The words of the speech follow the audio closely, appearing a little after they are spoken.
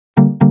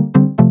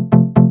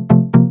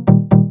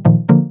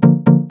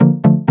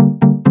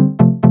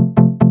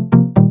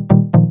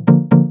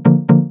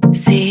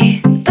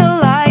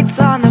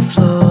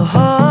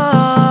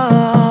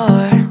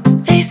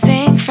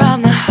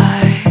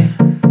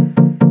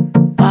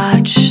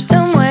watch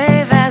them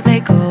wave as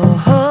they go.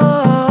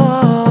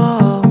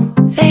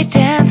 They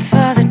dance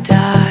for the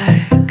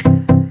dark.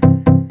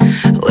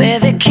 We're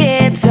the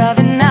kids of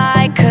the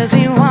night, 'cause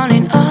we want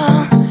it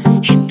all.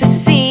 Hit the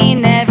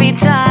scene every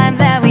time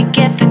that we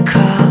get the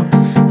call.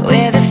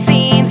 We're the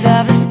fiends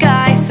of the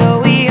sky,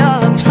 so we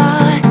all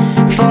applaud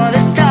for the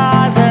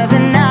stars of the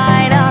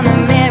night on the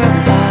mirror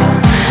ball.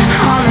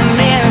 On the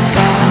mirror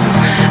ball,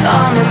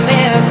 on the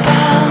mirror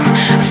ball,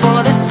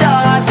 for the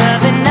stars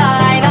of the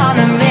night on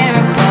the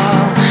mirror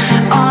ball.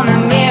 On the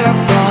mirror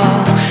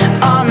ball,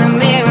 on the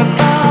mirror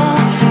ball,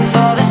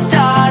 for the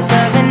stars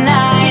of the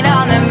night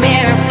on the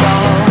mirror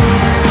ball.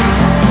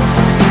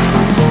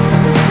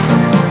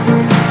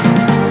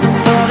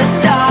 For the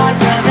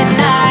stars of the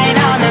night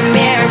on the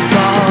mirror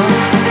ball.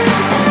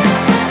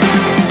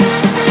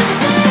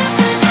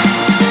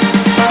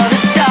 For the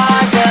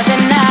stars of the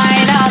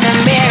night on the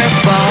mirror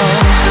ball.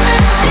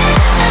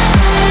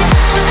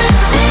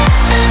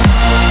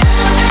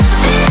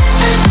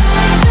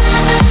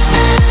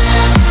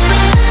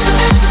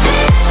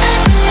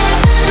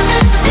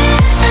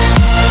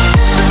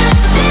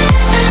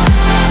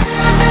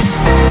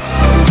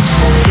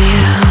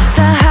 Feel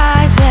the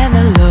highs and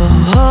the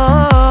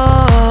lows,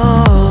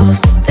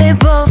 they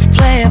both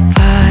play a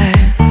part.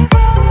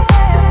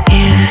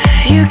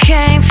 If you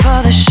came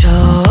for the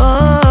show,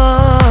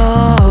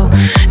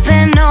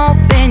 then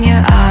open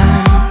your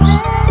arms.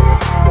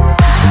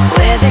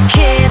 We're the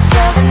kids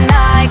of the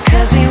night,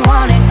 'cause we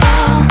want it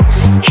all.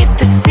 Hit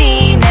the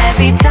scene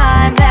every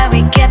time that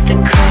we get the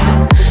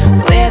call.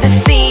 We're the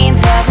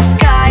fiends of the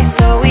sky,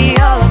 so we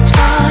all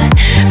applaud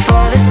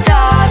for the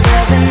stars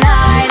of the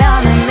night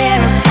on the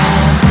mirror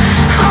ball.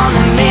 On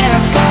the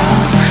mirror ball,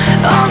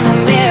 on the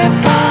mirror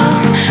ball,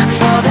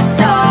 for the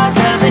stars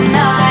of the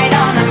night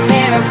on the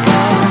mirror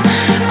ball.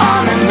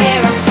 On the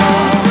mirror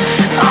ball,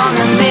 on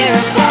the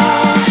mirror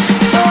ball,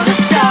 for the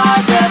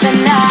stars of the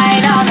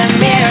night on the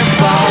mirror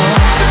ball.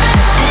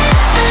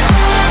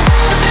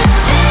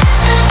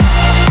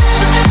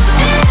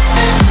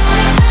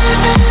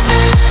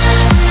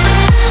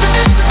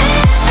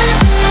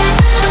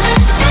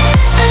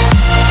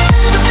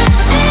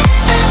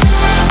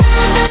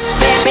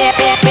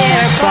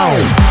 Mirror ball.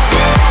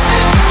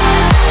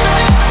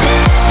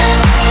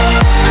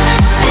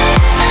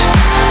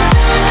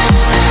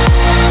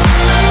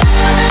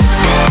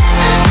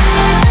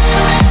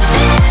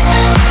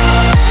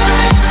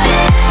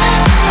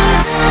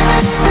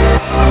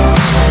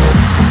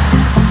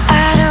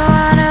 I don't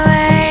wanna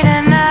wait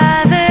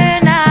another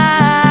night,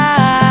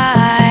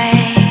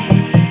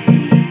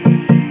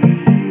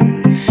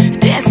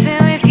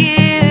 dancing with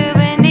you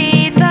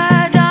beneath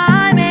the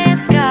diamond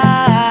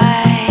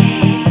sky.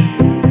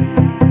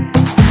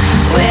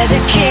 We're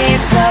the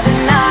kids of the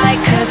night,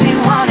 'cause we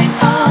want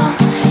it all.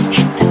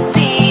 Hit the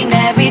scene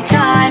every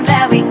time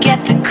that we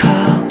get the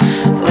call.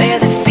 We're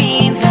the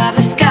fiends of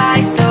the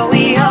sky, so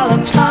we all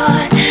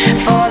applaud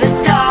for the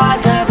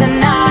stars of the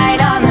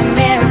night on the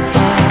mirror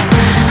ball.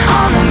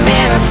 On the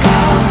mirror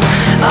ball,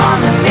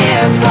 on the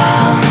mirror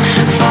ball,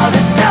 for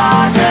the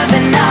stars of the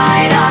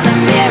night on the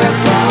mirror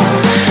ball.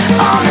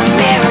 On the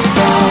mirror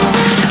ball,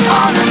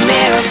 on the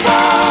mirror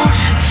ball,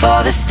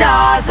 for the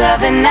stars of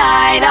the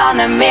night on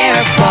the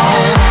mirror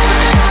ball.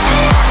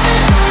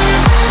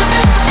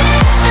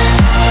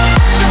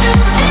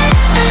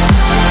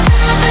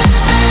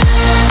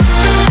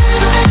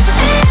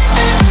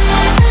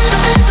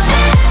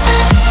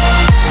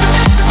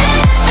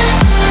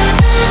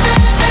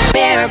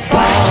 Mirror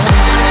ball.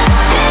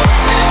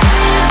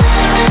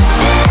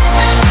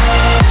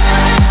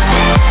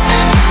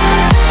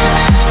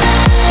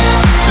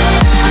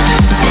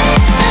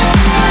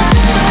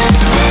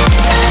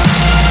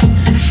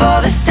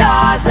 For the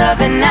stars of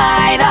the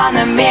night on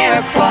the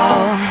mirror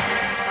ball.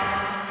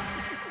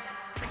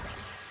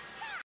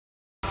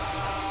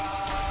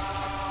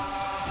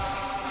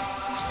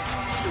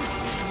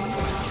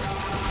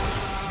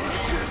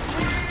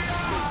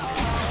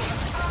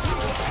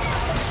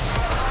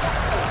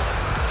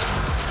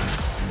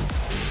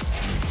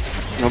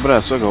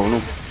 Dobré, jsou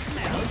hovnu.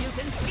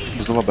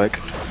 Znova back.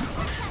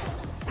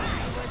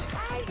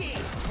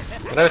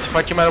 Kde si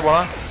fajtíme nebo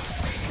ne?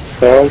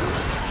 Jo.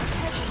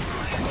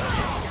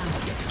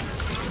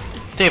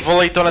 Ty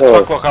vole, to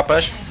necvaklo,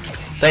 chápeš?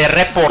 To je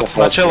report,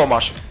 na čelo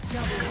máš.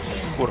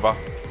 Kurva.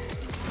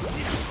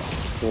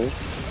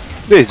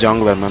 This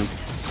jungler, man.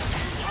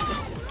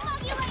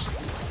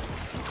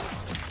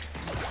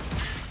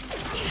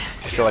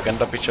 Ty jsi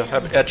legenda, pičo.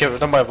 Já tě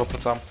na moje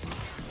poprcám.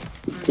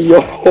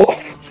 Jo.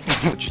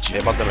 Určitě,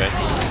 jebate mě.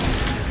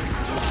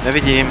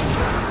 Nevidím.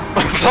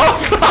 Co?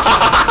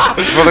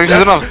 Vole, takže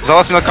zrovna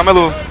vzala si na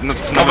kamelu.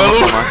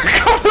 Kamelu?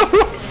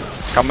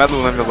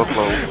 Kamelu neměl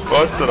doplou.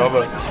 Pojď to dáme.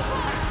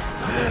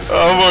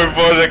 O můj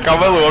bože,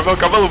 kamelu, on měl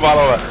kamelu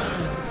málové.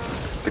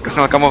 Tak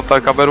jsem měl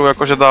kameru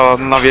jakože dal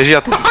na věži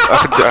a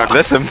asi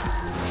kde jsem?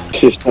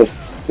 Příště,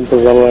 jsem to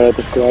vzal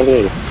trošku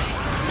návěj.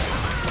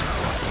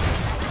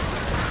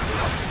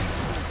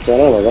 Za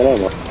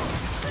náma.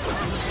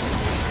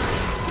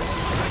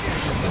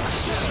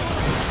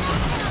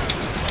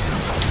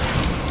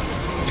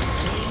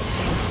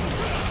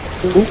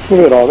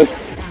 Vyhráli.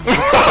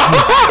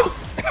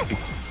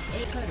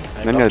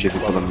 Neměli by si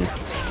podle mě.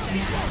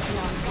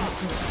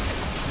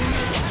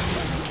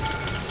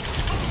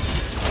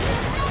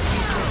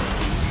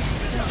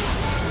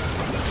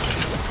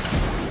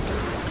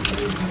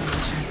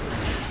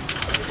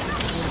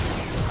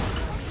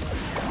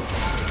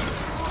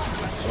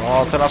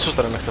 No, ten Asus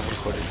tady nechce furt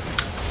chodit.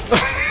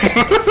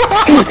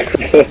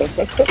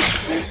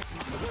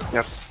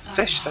 Já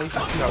tež tady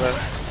taky, ale...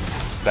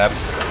 Jdem.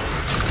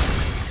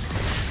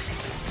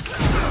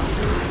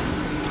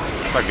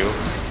 Tak jo.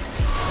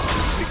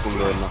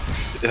 Vykumil jedna.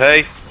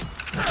 Hej!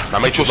 Na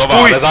meču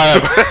znova,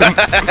 nezájem.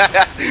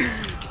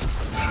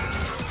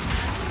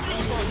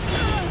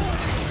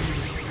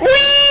 Ují,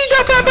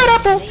 dáte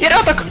rapu. Jede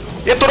atak.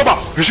 Je to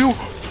doba. Žiju.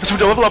 Já jsem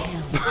udělal level up.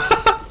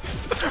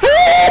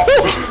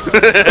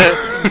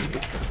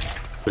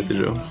 Víte,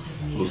 že jo?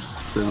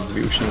 Se s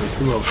výučným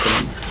listem a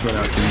jsme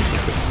nějakým...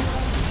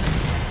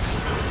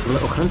 Vole,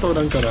 ochran toho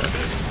Danka, ne?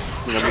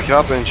 Já bych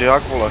rád ten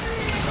jak vole.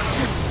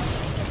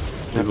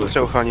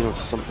 Nepotřebuji ochránit,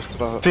 co jsem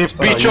postaral. Ty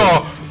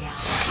pičo!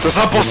 Co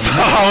jsem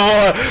postaral,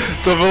 vole?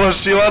 To bylo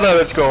šílené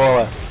teďko,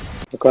 vole.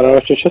 Akorát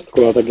ještě 6,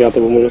 a tak já to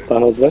můžu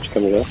stáhnout s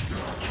Včkem, že?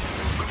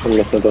 Tam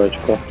nesme to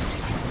Včko.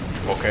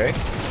 OK.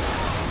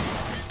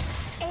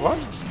 What?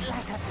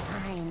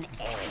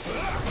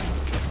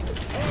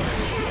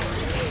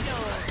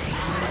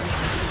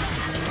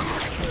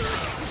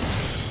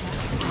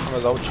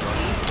 Máme zaučit.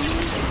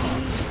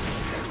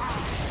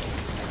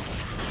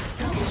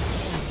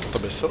 To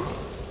by se?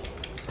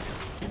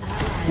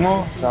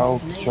 No, čau,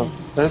 pičo.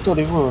 Tady to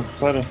rivu,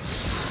 sorry.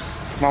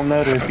 Mám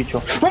nervy,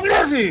 pičo. Mám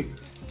nervy!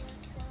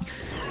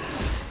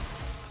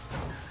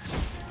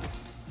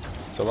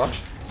 Co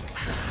máš?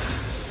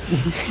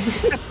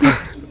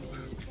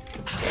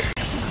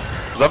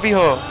 Zabij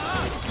ho!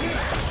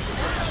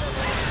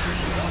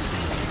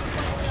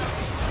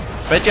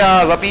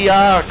 Peťa,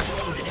 zabiják!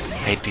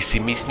 Hej, ty si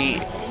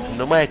místní,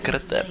 no moje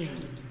krte.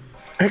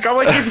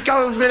 Kamo, ti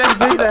říkám, že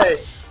nejdej!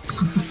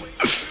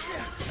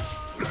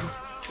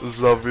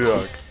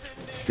 Zabiják.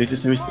 Když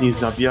si myslí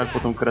zabiják,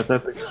 potom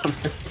krete,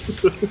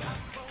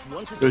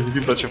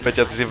 Proč,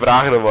 Peťa, ty jsi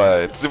vrah, no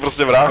moje, ty jsi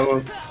prostě vrah.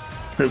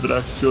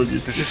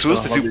 Ty jsi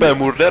sus, ty jsi úplně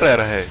murderer,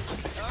 hej.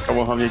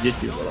 Kamo, hlavně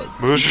děti,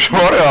 vole.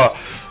 Ježišmarja,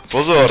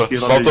 pozor,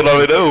 mám to na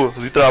videu,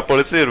 zítra na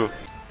policii jdu.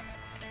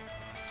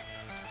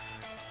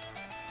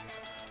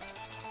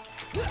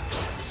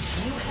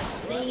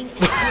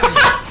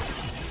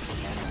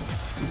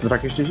 To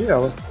tak ještě žije,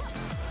 ale.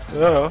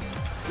 Jo.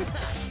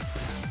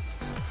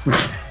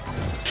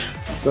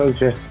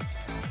 Takže.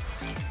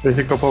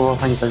 Riziko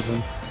povolání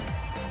takzvaný.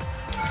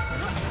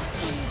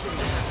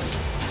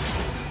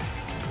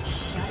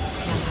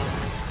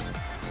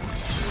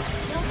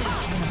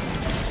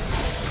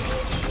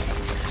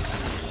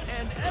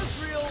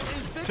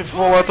 Ty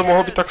vole, to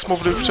mohlo být tak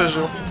smoothly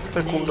přežil.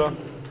 Sekunda.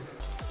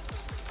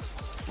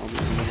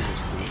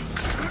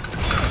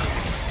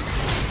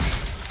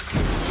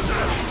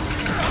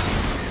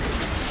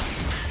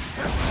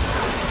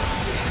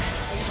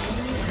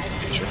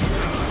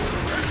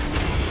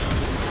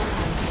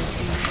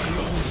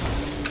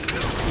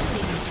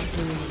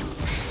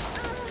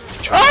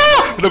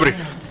 Dobrý.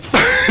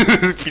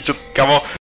 Píčo, kamo.